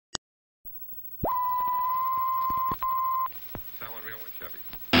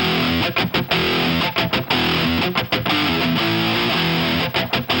Hey,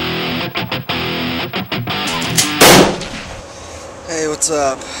 what's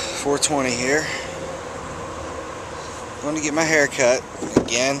up? 420 here. Going to get my hair cut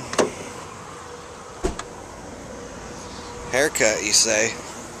again. Haircut, you say?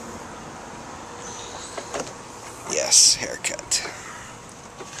 Yes, haircut.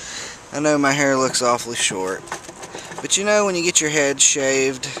 I know my hair looks awfully short, but you know when you get your head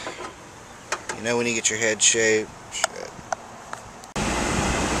shaved, you know when you get your head shaved,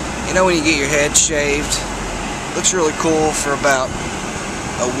 you know when you get your head shaved, it looks really cool for about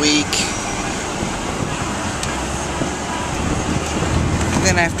a week. And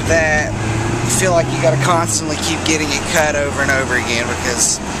then after that, you feel like you gotta constantly keep getting it cut over and over again,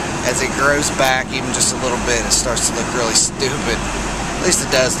 because as it grows back even just a little bit, it starts to look really stupid. At least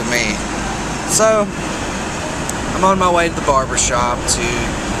it does to me. So, I'm on my way to the barber shop to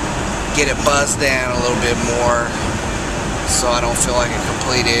get it buzzed down a little bit more so I don't feel like a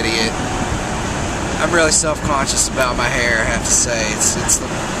complete idiot. I'm really self-conscious about my hair, I have to say.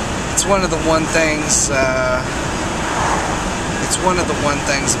 It's one of the one things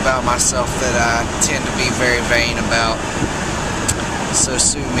about myself that I tend to be very vain about. So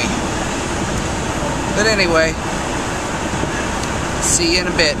sue me. But anyway, see you in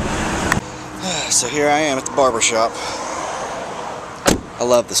a bit. So here I am at the barber shop. I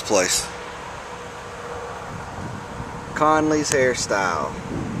love this place. Conley's Hairstyle.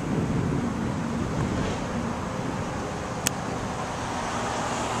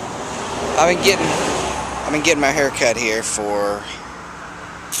 I've been getting my hair cut here for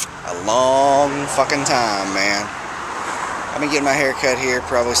a long fucking time, man. I've been getting my hair cut here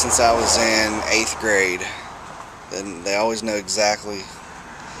probably since I was in 8th grade. And they always know exactly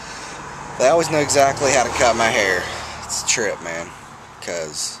how to cut my hair. It's a trip, man.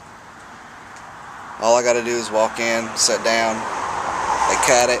 Because all I gotta do is walk in, sit down, they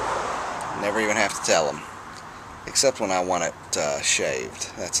cut it, never even have to tell them. Except when I want it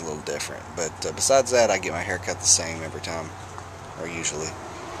shaved. That's a little different. But besides that, I get my hair cut the same every time. Or usually.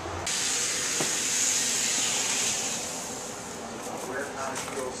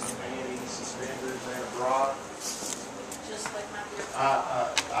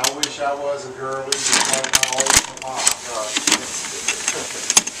 I wish I was a girl, even like my old mom.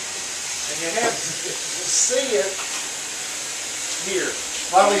 And you have to see it here.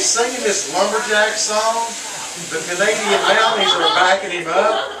 While he's singing this lumberjack song, the Canadian Mounties are backing him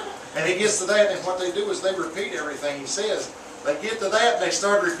up, and he gets to that, and what they do is they repeat everything he says. They get to that, and they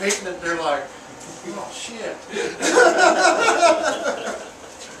start repeating it, and they're like, oh shit.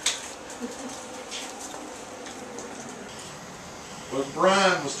 But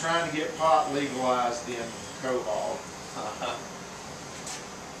Brian was trying to get pot legalized in Cohog.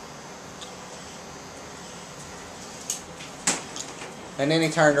 And then he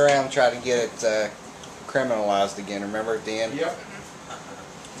turned around and tried to get it criminalized again, remember at the end? Yep.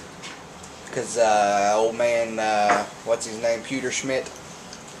 Because old man, what's his name, Pewter Schmidt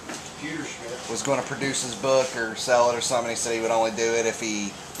was going to produce his book or sell it or something. He said he would only do it if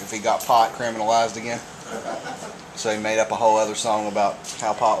he got pot criminalized again. So he made up a whole other song about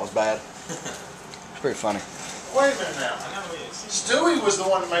how pot was bad. It's pretty funny. Wait a minute now. Stewie was the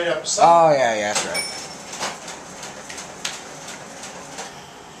one that made up the song. Oh yeah, that's right.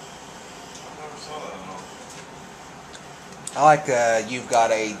 I like You've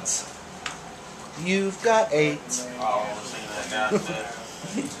Got AIDS. You've got AIDS. Oh, I was singing that now.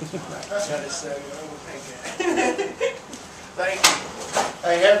 That is so good. Thank you.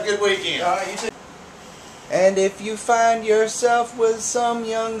 Hey, have a good weekend. You too. And if you find yourself with some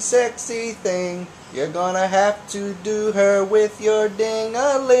young sexy thing, you're gonna have to do her with your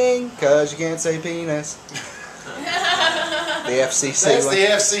ding-a-ling, 'cause you can't say penis. The FCC. That's one. the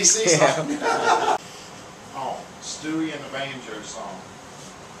FCC song. Yeah. Oh, Stewie and the banjo song.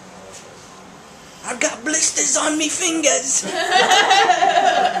 I've got blisters on me fingers.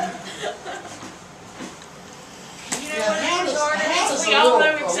 We all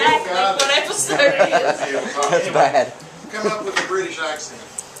know exactly what episode it is. That's bad. Come up with a British accent.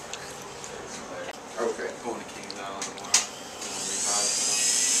 Okay. Going to Kings Island tomorrow.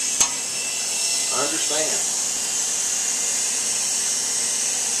 I understand.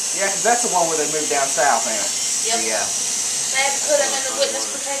 Yeah, 'cause that's the one where they moved down south, ain't it? Yep. Yeah. They had to put them in the witness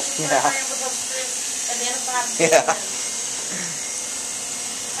protection program because Chris identified them. Yeah.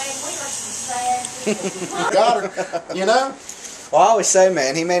 Man, we are some sad people. Got her. You know? Well, I always say,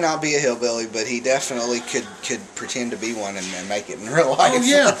 man, he may not be a hillbilly, but he definitely could pretend to be one and make it in real life. Oh,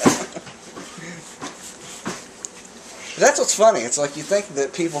 yeah. That's what's funny. It's like you think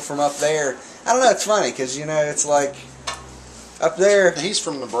that people from up there, I don't know, it's funny because, you know, it's like up there. He's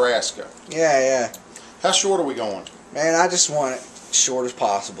from Nebraska. Yeah, yeah. How short are we going? Man, I just want it short as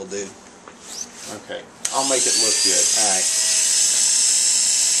possible, dude. Okay. I'll make it look good. Alright.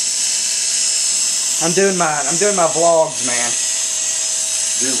 I'm doing my vlogs, man.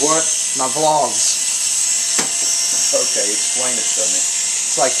 Do what? My vlogs. Okay, explain it to me.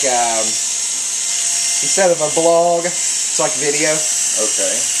 It's like, instead of a blog, it's like video.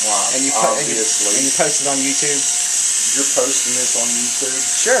 Okay. Well, And you obviously. and you post it on YouTube. You're posting this on YouTube?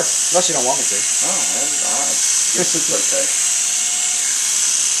 Sure, unless you don't want me to. Oh, I guess it's okay.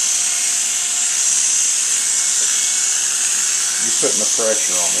 You're putting the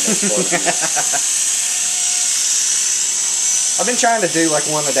pressure on me. That's what it is. I've been trying to do like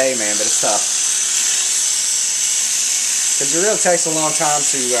one a day, man, but it's tough. Because it really takes a long time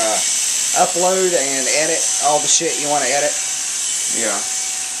to upload and edit all the shit you want to edit. Yeah.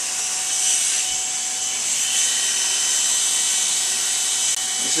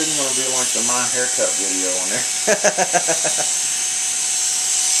 This isn't going to be like the My Haircut video on there.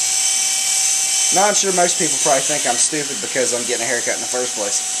 Now, I'm sure most people probably think I'm stupid because I'm getting a haircut in the first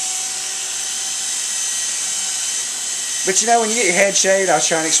place. But you know, when you get your head shaved, I was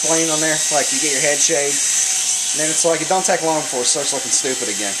trying to explain on there, like you get your head shaved, and then it's like it don't take long before it starts looking stupid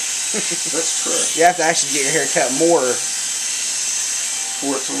again. That's true. You have to actually get your hair cut more.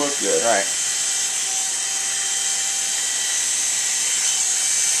 For it to look good. Right.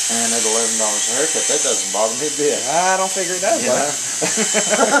 And at $11 a haircut, that doesn't bother me a bit. I don't figure it does, Yeah. but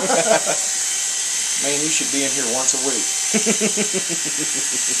Man, you should be in here once a week.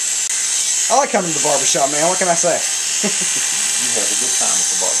 I like coming to the barbershop, man. What can I say? You have a good time at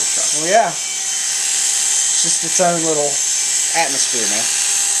the barbershop. Well, yeah. It's just its own little atmosphere, man.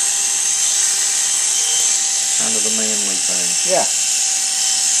 Kind of a manly thing. Yeah.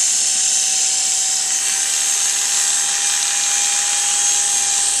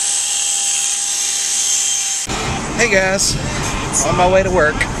 Hey guys, on my way to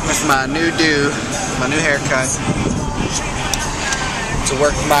work with my new haircut. To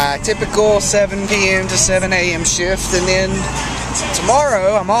work my typical 7 p.m. to 7 a.m. shift, and then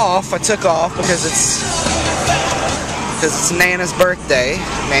tomorrow I'm off. I took off because it's Nana's birthday,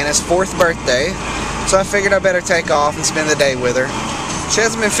 Nana's 4th birthday. So I figured I better take off and spend the day with her. She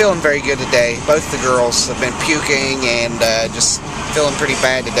hasn't been feeling very good today. Both the girls have been puking and just feeling pretty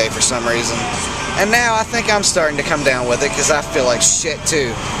bad today for some reason. And now I think I'm starting to come down with it because I feel like shit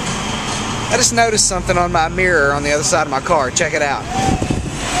too. I just noticed something on my mirror on the other side of my car. Check it out.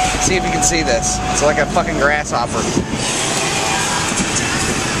 See if you can see this. It's like a fucking grasshopper.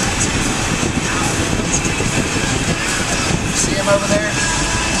 See him over there?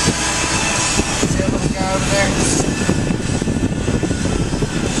 See that little guy over there?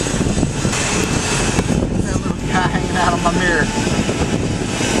 That little guy hanging out on my mirror.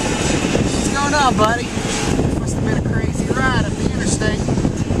 What's going on, buddy? Must have been a crazy ride up the interstate.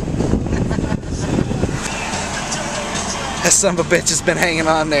 That son of a bitch has been hanging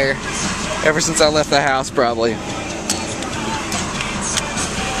on there ever since I left the house, probably. And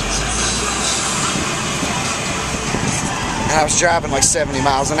I was driving like 70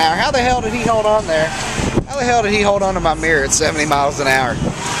 miles an hour. How the hell did he hold on there? How the hell did he hold on to my mirror at 70 miles an hour?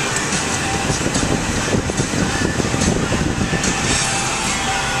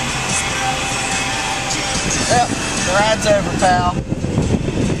 Well, the ride's over, pal.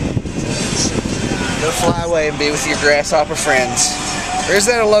 Go fly away and be with your grasshopper friends. Or is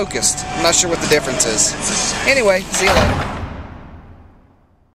that a locust? I'm not sure what the difference is. Anyway, see you later.